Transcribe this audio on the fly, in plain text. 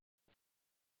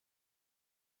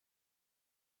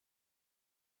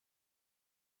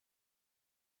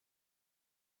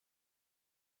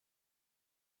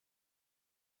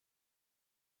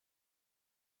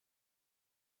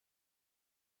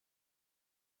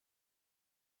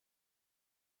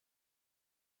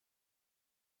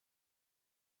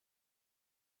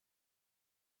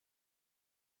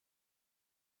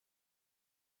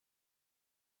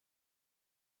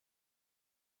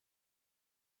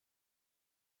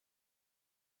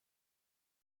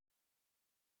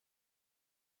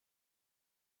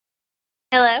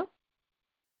Hello.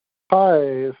 Hi,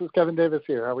 this is Kevin Davis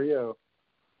here. How are you?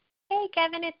 Hey,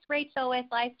 Kevin, it's Rachel with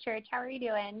Life Church. How are you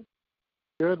doing?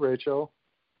 Good, Rachel.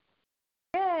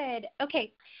 Good.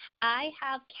 Okay. I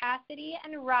have Cassidy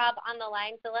and Rob on the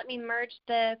line, so let me merge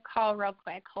the call real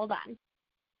quick. Hold on.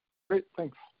 Great,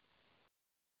 thanks.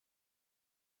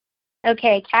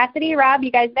 Okay, Cassidy, Rob,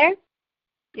 you guys there?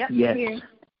 Yep. Yes. Here.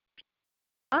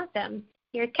 Awesome.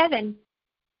 Here's Kevin.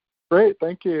 Great,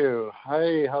 thank you.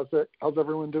 Hi, how's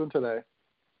everyone doing today?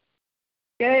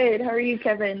 Good. How are you,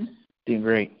 Kevin? Doing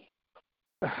great.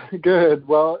 Good.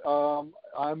 Well,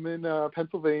 I'm in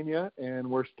Pennsylvania, and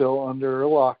we're still under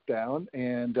lockdown,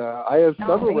 and I have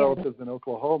several relatives in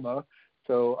Oklahoma,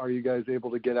 so are you guys able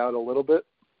to get out a little bit?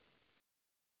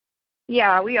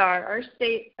 Yeah, we are. Our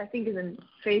state, I think, is in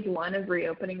phase 1 of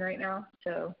reopening right now,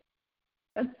 so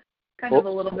that's kind of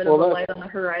a little bit of a light on the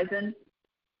horizon.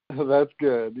 That's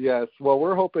good, yes. Well,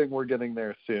 we're hoping we're getting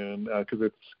there soon because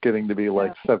it's getting to be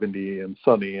like 70 and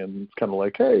sunny, and it's kind of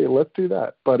like, hey, let's do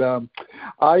that. But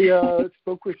I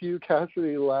spoke with you,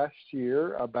 Cassidy, last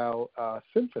year about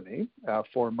Symphony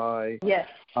for my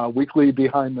weekly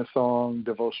Behind the Song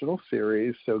devotional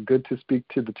series. So good to speak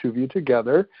to the two of you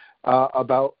together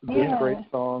about this great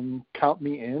song, Count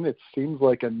Me In. It seems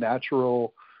like a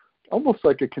natural, almost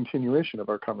like a continuation of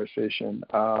our conversation,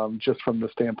 just from the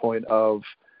standpoint of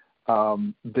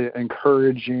the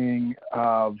encouraging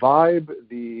vibe,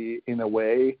 the, in a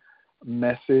way,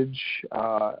 message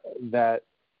that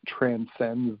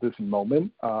transcends this moment.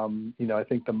 I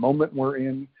think the moment we're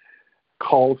in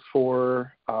calls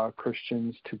for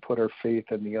Christians to put our faith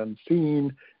in the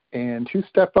unseen and to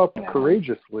step up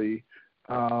courageously,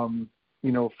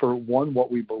 for one,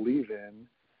 what we believe in,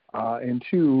 and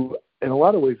two, in a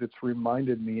lot of ways, it's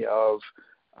reminded me of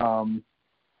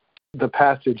the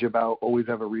passage about always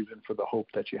have a reason for the hope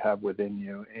that you have within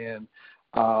you. And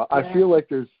I feel like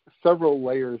there's several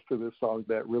layers to this song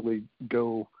that really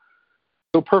go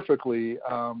so perfectly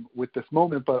with this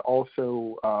moment, but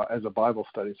also as a Bible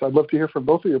study. So I'd love to hear from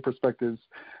both of your perspectives,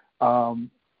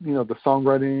 the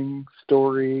songwriting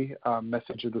story,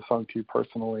 message of the song to you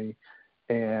personally,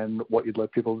 and what you'd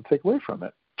like people to take away from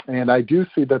it. And I do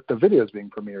see that the video is being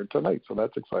premiered tonight, so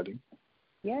that's exciting.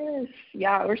 Yes.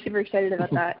 Yeah, we're super excited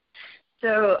about that.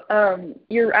 So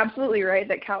you're absolutely right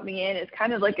that Count Me In is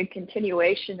kind of like a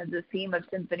continuation of the theme of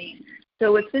Symphony.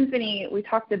 So with Symphony, we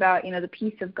talked about, the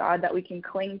peace of God that we can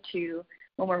cling to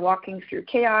when we're walking through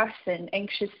chaos and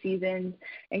anxious seasons.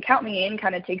 And Count Me In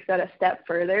kind of takes that a step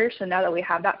further. So now that we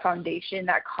have that foundation,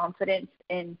 that confidence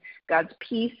in God's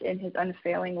peace and his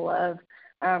unfailing love,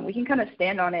 we can kind of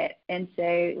stand on it and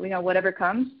say, whatever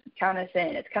comes, count us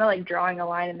in. It's kind of like drawing a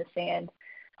line in the sand.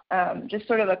 Just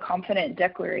sort of a confident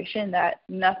declaration that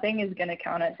nothing is going to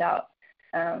count us out.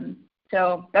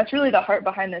 So that's really the heart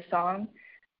behind this song.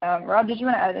 Rob, did you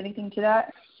want to add anything to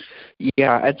that?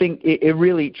 Yeah, I think it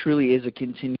really, truly is a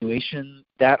continuation.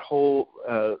 That whole,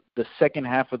 the second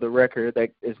half of the record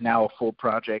that is now a full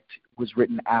project was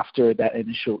written after that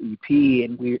initial EP.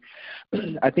 And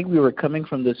I think we were coming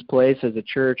from this place as a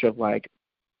church of like,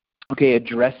 okay,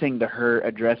 addressing the hurt,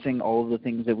 addressing all of the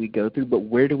things that we go through, but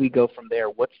where do we go from there?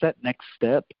 What's that next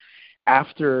step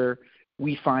after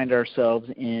we find ourselves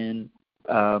in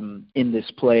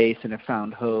this place and have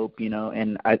found hope,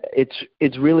 And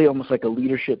it's really almost like a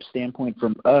leadership standpoint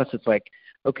from us. It's like,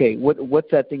 okay,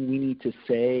 what's that thing we need to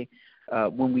say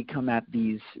when we come at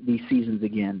these seasons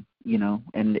again,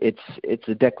 And it's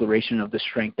a declaration of the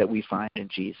strength that we find in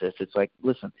Jesus. It's like,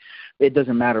 listen, it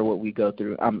doesn't matter what we go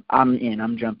through.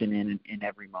 I'm jumping in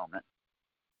every moment.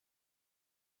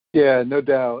 Yeah, no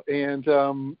doubt. And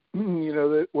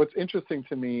what's interesting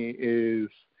to me is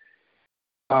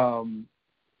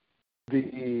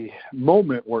the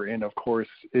moment we're in, of course,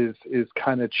 is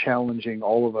kind of challenging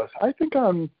all of us. I think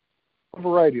on a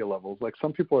variety of levels. Like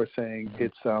some people are saying,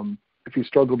 it's if you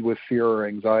struggled with fear or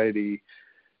anxiety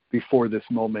before this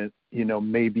moment,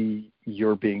 maybe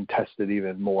you're being tested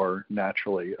even more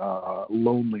naturally.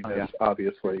 Loneliness,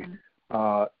 obviously,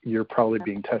 you're probably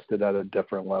being tested at a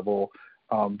different level.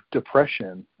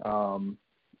 Depression,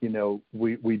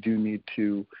 we do need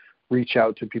to reach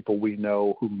out to people we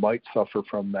know who might suffer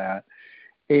from that.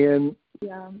 And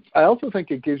I also think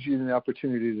it gives you an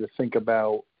opportunity to think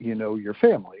about, your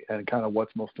family and kind of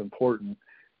what's most important.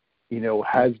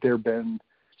 Has there been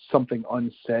something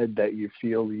unsaid that you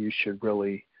feel you should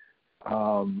really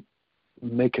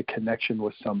make a connection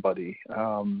with somebody?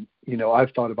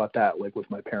 I've thought about that, like with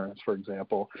my parents, for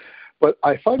example. But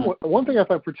I find one thing I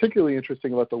find particularly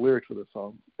interesting about the lyrics of the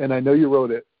song, and I know you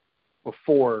wrote it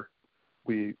before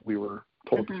we were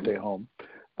told to stay home,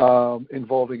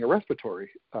 involving a respiratory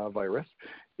virus,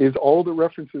 is all the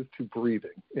references to breathing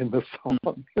in the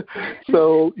song.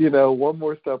 So, one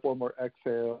more step, one more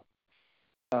exhale.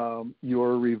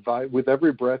 You're with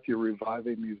every breath, you're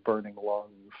reviving these burning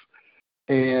lungs.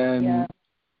 And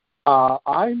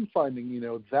I'm finding,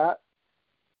 that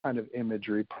kind of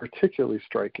imagery particularly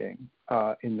striking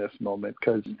in this moment,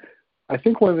 because I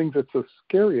think one of the things that's so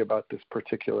scary about this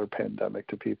particular pandemic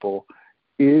to people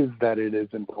is that it is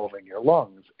involving your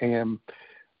lungs. And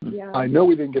I know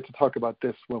we didn't get to talk about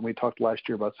this when we talked last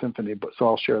year about symphony, but so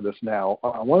I'll share this now.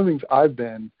 One of the things I've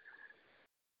been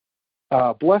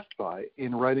blessed by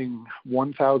in writing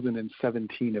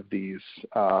 1,017 of these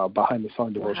behind the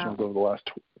song devotionals over the last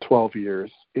 12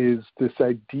 years is this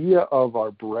idea of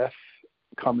our breath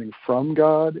coming from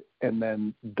God, and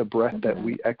then the breath that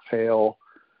we exhale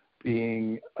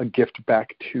being a gift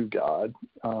back to God,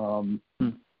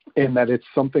 and that it's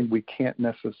something we can't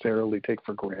necessarily take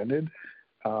for granted.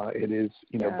 It is,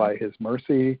 by His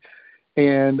mercy.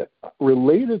 And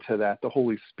related to that, the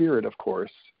Holy Spirit, of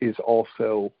course, is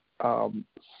also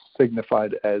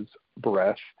signified as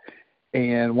breath.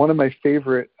 And one of my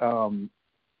favorite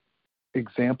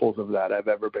examples of that I've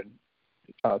ever been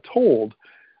told,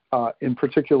 in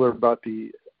particular about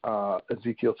the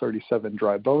Ezekiel 37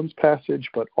 dry bones passage,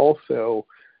 but also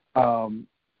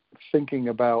thinking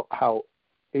about how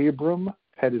Abram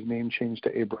had his name changed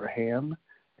to Abraham,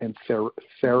 and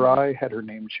Sarai had her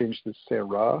name changed to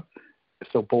Sarah.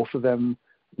 So both of them,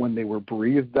 when they were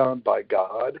breathed on by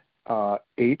God,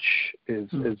 H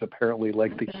is apparently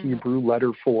like the Hebrew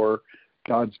letter for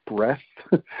God's breath,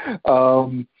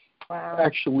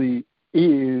 actually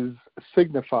is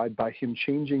signified by Him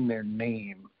changing their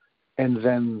name, and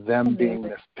then them being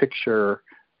this picture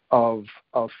of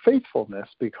faithfulness,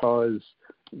 because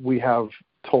we have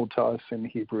told to us in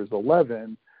Hebrews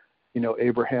 11,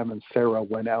 Abraham and Sarah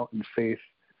went out in faith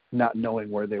not knowing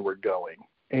where they were going.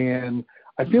 And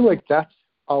I feel like that's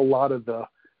a lot of the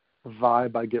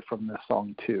vibe I get from this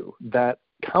song too. That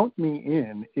Count Me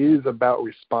In is about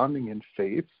responding in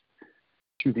faith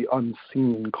to the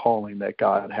unseen calling that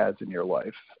God has in your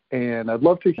life. And I'd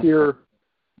love to hear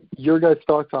your guys'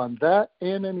 thoughts on that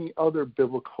and any other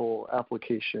biblical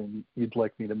application you'd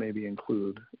like me to maybe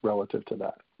include relative to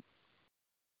that.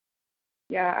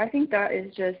 Yeah, I think that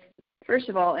is just, first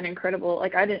of all, an incredible,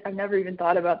 I've never even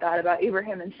thought about that, about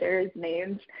Abraham and Sarah's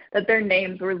names, that their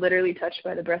names were literally touched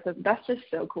by the breath of, that's just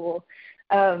so cool.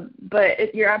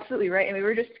 But you're absolutely right. And we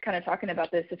were just kind of talking about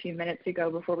this a few minutes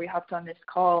ago before we hopped on this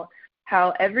call,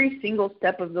 how every single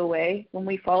step of the way, when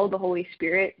we follow the Holy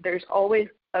Spirit, there's always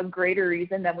a greater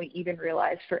reason than we even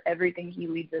realize for everything He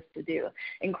leads us to do,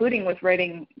 including with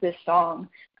writing this song.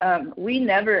 We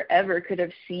never, ever could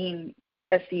have seen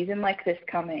a season like this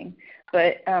coming,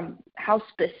 but how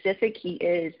specific He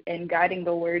is in guiding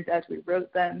the words as we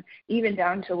wrote them, even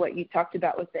down to what you talked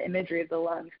about with the imagery of the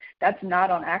lungs. That's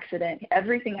not on accident.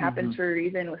 Everything happens for a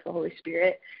reason with the Holy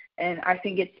Spirit, and I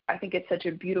think it's such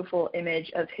a beautiful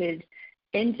image of His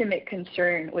intimate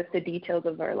concern with the details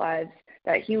of our lives,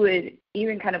 that He would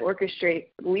even kind of orchestrate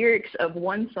lyrics of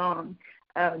one song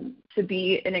to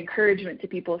be an encouragement to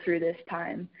people through this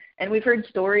time. And we've heard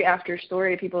story after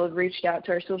story. People have reached out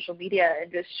to our social media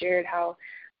and just shared how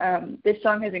this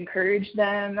song has encouraged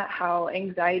them, how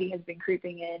anxiety has been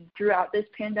creeping in throughout this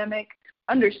pandemic,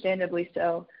 understandably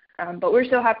so. But we're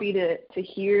so happy to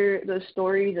hear those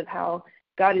stories of how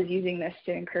God is using this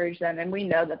to encourage them. And we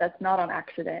know that that's not on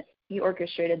accident. He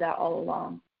orchestrated that all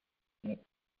along.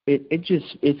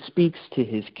 It speaks to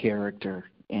His character,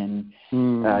 and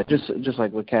just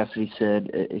like what Cassidy said,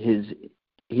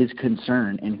 his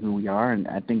concern in who we are. And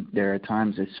I think there are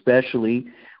times, especially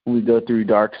when we go through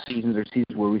dark seasons or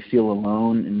seasons where we feel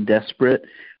alone and desperate,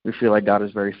 we feel like God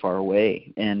is very far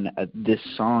away. And this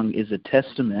song is a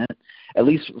testament, at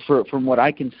least from what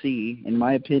I can see, in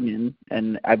my opinion,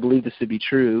 and I believe this to be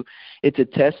true, it's a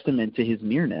testament to His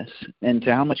nearness and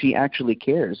to how much He actually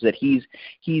cares, that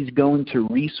He's going to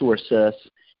resource us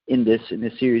in this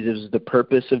series. It was the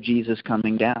purpose of Jesus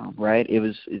coming down, right? It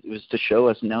was to show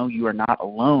us, no, you are not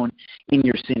alone in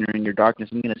your sin or in your darkness.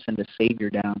 I'm going to send a Savior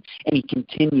down. And He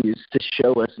continues to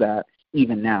show us that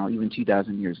even now, even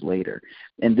 2,000 years later.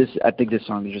 And I think this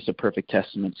song is just a perfect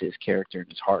testament to His character and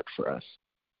His heart for us.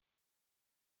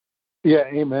 Yeah,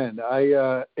 amen.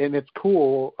 And it's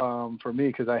cool for me,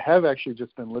 because I have actually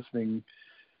just been listening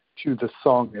to the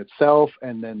song itself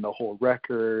and then the whole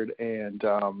record. And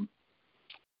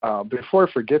before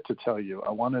I forget to tell you,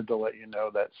 I wanted to let you know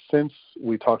that since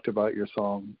we talked about your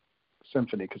song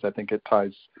Symphony, because I think it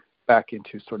ties back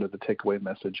into sort of the takeaway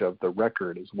message of the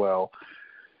record as well,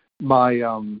 my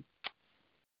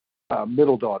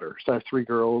middle daughter. So I have 3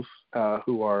 girls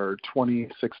who are 20,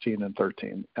 16, and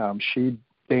 13. She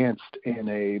danced in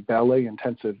a ballet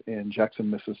intensive in Jackson,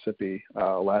 Mississippi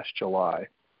last July.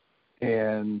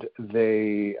 And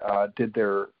they did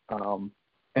their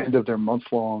end of their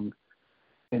month-long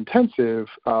intensive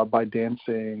by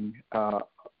dancing a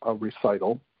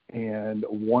recital. And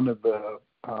one of the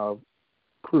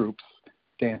groups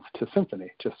danced to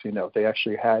symphony. Just so you know, they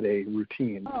actually had a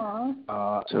routine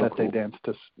they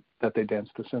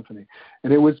danced to symphony,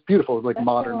 and it was beautiful. It was like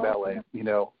modern ballet, you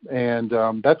know. And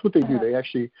that's what they do. They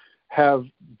actually have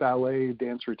ballet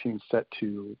dance routines set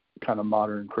to kind of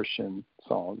modern Christian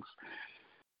songs.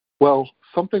 Well,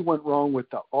 something went wrong with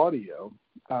the audio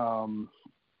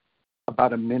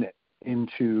about a minute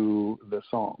into the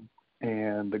song,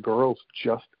 and the girls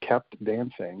just kept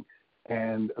dancing,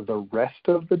 and the rest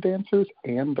of the dancers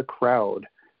and the crowd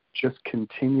just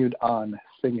continued on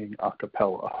singing a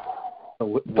cappella the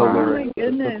lyrics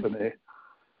of the symphony.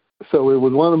 So it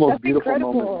was one of the most beautiful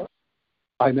moments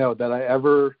I know that I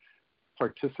ever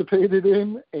participated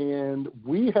in, and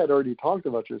we had already talked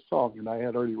about your song, and I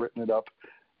had already written it up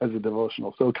as a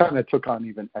devotional. So it kind of took on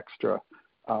even extra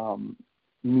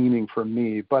meaning for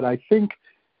me. But I think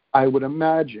I would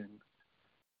imagine,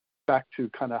 back to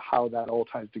kind of how that all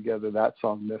ties together, that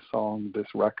song, this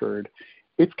record,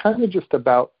 it's kind of just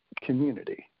about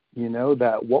community, you know,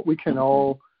 that what we can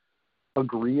all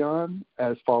agree on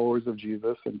as followers of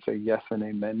Jesus and say yes and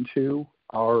amen to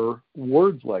are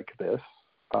words like this,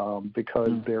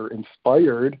 because they're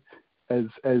inspired, as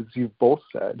you've both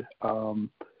said,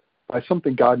 by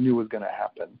something God knew was going to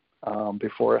happen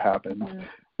before it happened,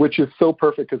 which is so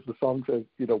perfect because the song says,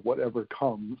 you know, whatever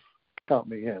comes, count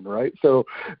me in, right? So,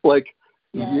 like,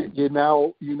 you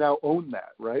now own that,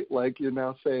 right? Like, you're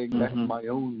now saying that's my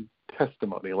own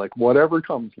testimony. Like, whatever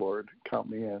comes, Lord, count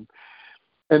me in.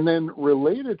 And then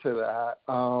related to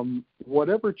that,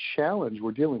 whatever challenge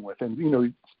we're dealing with, and, you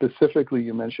know, specifically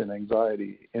you mentioned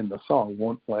anxiety in the song,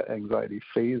 won't let anxiety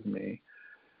faze me.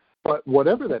 But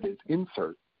whatever that is,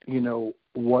 insert, you know,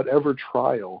 whatever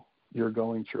trial you're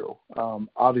going through.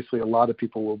 Obviously, a lot of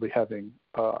people will be having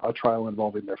a trial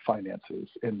involving their finances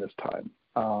in this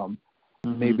time.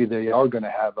 Maybe they are going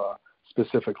to have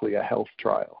specifically a health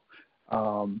trial.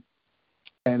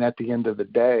 And at the end of the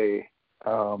day,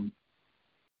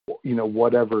 you know,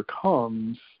 whatever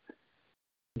comes,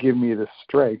 give me the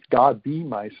strength. God be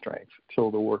my strength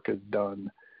till the work is done,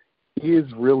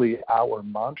 is really our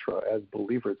mantra as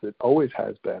believers. It always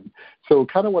has been. So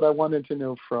kind of what I wanted to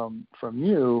know from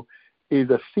you is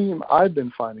a theme I've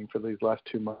been finding for these last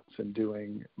 2 months and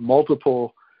doing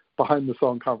multiple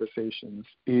behind-the-song conversations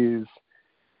is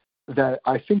that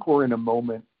I think we're in a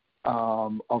moment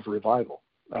of revival,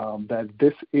 that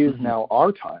this is now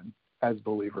our time as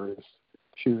believers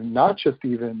to not just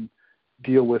even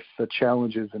deal with the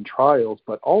challenges and trials,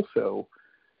 but also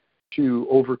to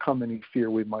overcome any fear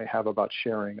we might have about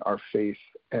sharing our faith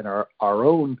and our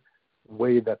own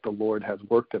way that the Lord has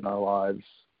worked in our lives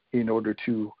in order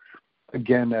to,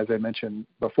 again, as I mentioned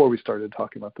before we started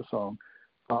talking about the song,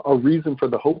 a reason for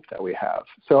the hope that we have.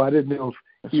 So I didn't know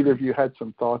if either of you had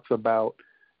some thoughts about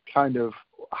kind of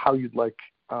how you'd like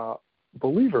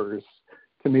believers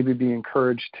to maybe be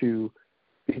encouraged to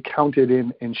be counted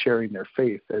in sharing their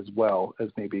faith as well as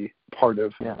maybe part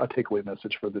of a takeaway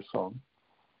message for this song.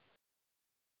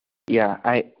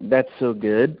 Yeah, that's so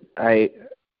good. I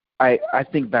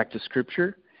think back to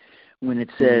Scripture when it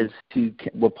says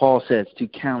what Paul says, to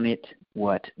count it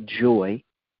joy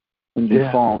when you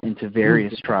fall into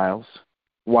various trials.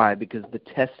 Why? Because the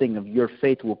testing of your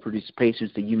faith will produce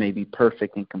patience that you may be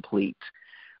perfect and complete,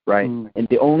 right? And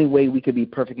the only way we could be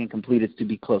perfect and complete is to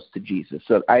be close to Jesus.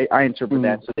 So I interpret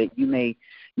that so that you may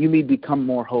become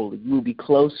more holy. You will be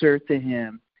closer to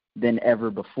Him than ever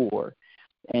before.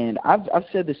 And I've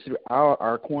said this through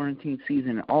our quarantine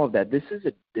season and all of that. This is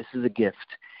a gift.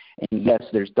 And yes,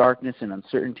 there's darkness and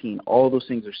uncertainty, and all those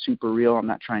things are super real. I'm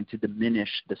not trying to diminish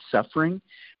the suffering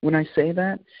when I say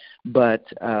that, but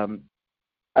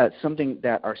something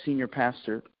that our senior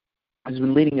pastor has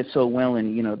been leading us so well,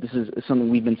 and you know, this is something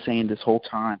we've been saying this whole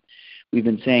time. We've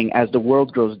been saying, as the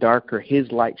world grows darker,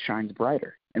 His light shines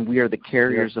brighter, and we are the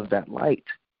carriers of that light.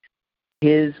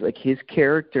 His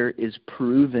character is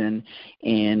proven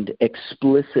and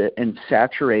explicit and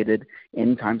saturated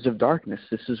in times of darkness.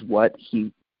 This is what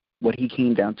he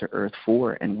came down to earth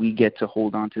for, and we get to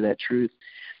hold on to that truth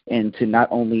and to not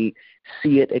only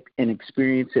see it and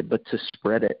experience it, but to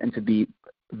spread it and to be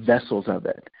vessels of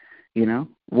it. You know,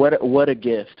 what a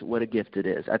gift it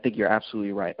is. I think you're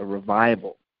absolutely right. A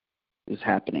revival is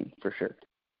happening for sure.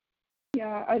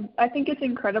 Yeah, I think it's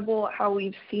incredible how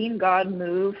we've seen God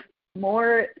move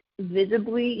more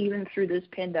visibly, even through this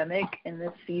pandemic and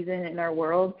this season in our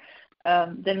world,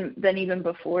 than even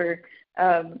before.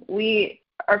 We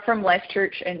are from Life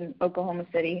Church in Oklahoma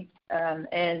City,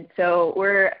 and so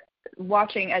we're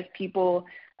watching as people,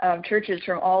 churches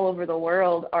from all over the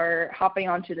world are hopping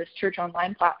onto this church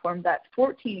online platform that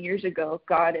 14 years ago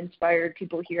God inspired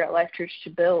people here at Life Church to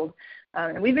build.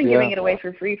 And we've been giving it away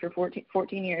for free for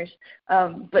 14 years.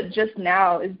 But just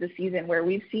now is the season where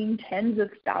we've seen tens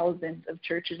of thousands of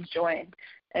churches join.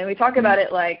 And we talk about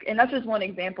it like, and that's just one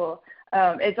example.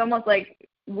 It's almost like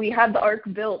we had the ark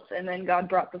built and then God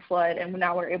brought the flood, and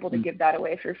now we're able to give that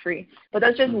away for free. But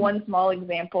that's just one small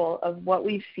example of what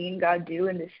we've seen God do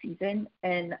in this season.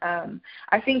 And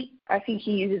I think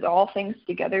he uses all things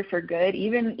together for good,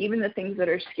 even the things that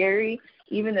are scary,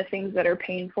 even the things that are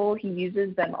painful. He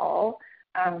uses them all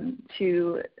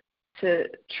to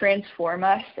transform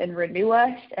us and renew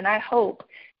us. And I hope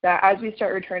that as we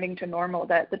start returning to normal,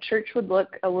 that the church would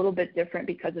look a little bit different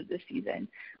because of this season,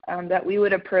 that we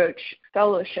would approach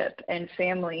fellowship and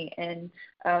family and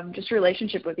just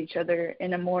relationship with each other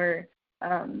in a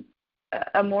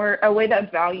way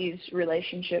that values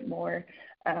relationship more.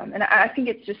 And I think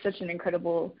it's just such an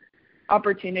incredible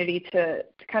opportunity to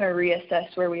kind of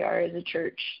reassess where we are as a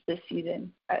church this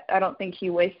season. I don't think he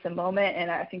wastes a moment,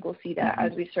 and I think we'll see that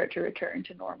as we start to return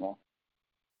to normal.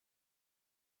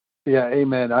 Yeah,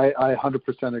 amen. I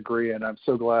 100% agree, and I'm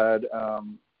so glad,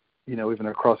 even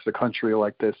across the country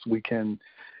like this, we can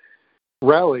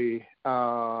rally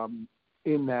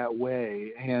in that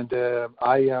way. And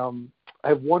I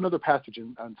have one other passage,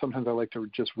 and sometimes I like to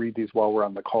just read these while we're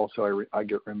on the call, so I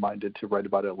get reminded to write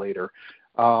about it later.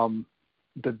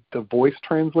 The Voice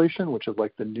translation, which is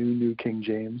like the New King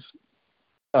James,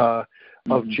 of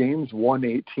James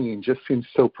 1:18, just seems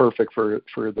so perfect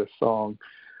for this song.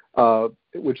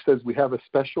 Which says, we have a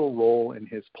special role in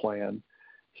his plan.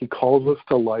 He calls us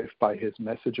to life by his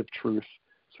message of truth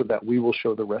so that we will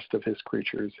show the rest of his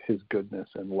creatures his goodness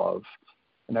and love.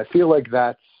 And I feel like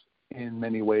that's in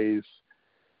many ways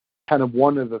kind of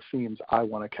one of the themes I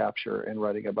want to capture in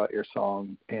writing about your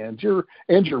song and your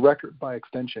record by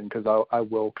extension, because I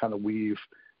will kind of weave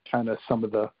kind of some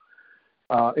of the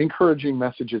encouraging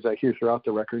messages I hear throughout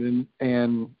the record.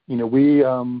 And we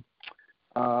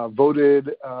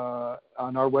voted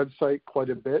on our website quite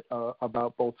a bit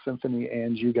about both Symphony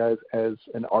and you guys as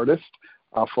an artist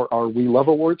for our We Love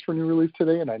Awards for New Release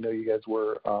today, and I know you guys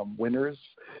were winners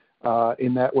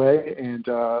in that way, and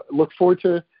look forward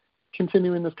to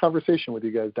continuing this conversation with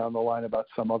you guys down the line about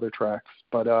some other tracks.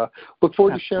 But look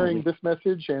forward to sharing this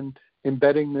message and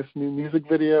embedding this new music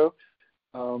video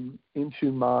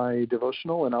into my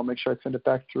devotional, and I'll make sure I send it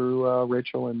back through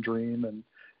Rachel and Dream, and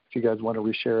if you guys want to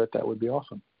reshare it, that would be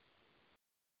awesome.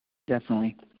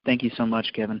 Definitely. Thank you so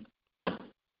much, Kevin.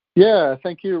 Yeah,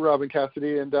 thank you, Rob and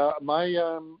Cassidy. And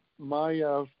my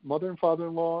mother and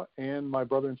father-in-law and my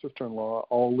brother and sister-in-law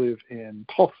all live in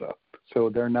Tulsa, so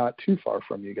they're not too far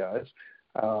from you guys.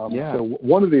 So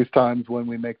one of these times when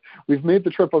we've made the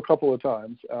trip a couple of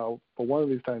times, but one of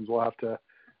these times we'll have to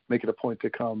make it a point to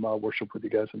come worship with you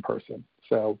guys in person.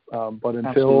 So, but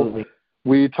until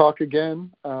we talk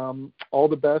again, all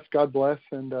the best, God bless,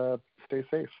 and stay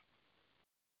safe.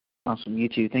 Awesome. You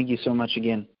too. Thank you so much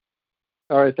again.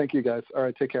 All right. Thank you, guys. All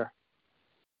right. Take care.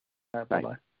 All right.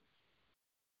 Bye-bye.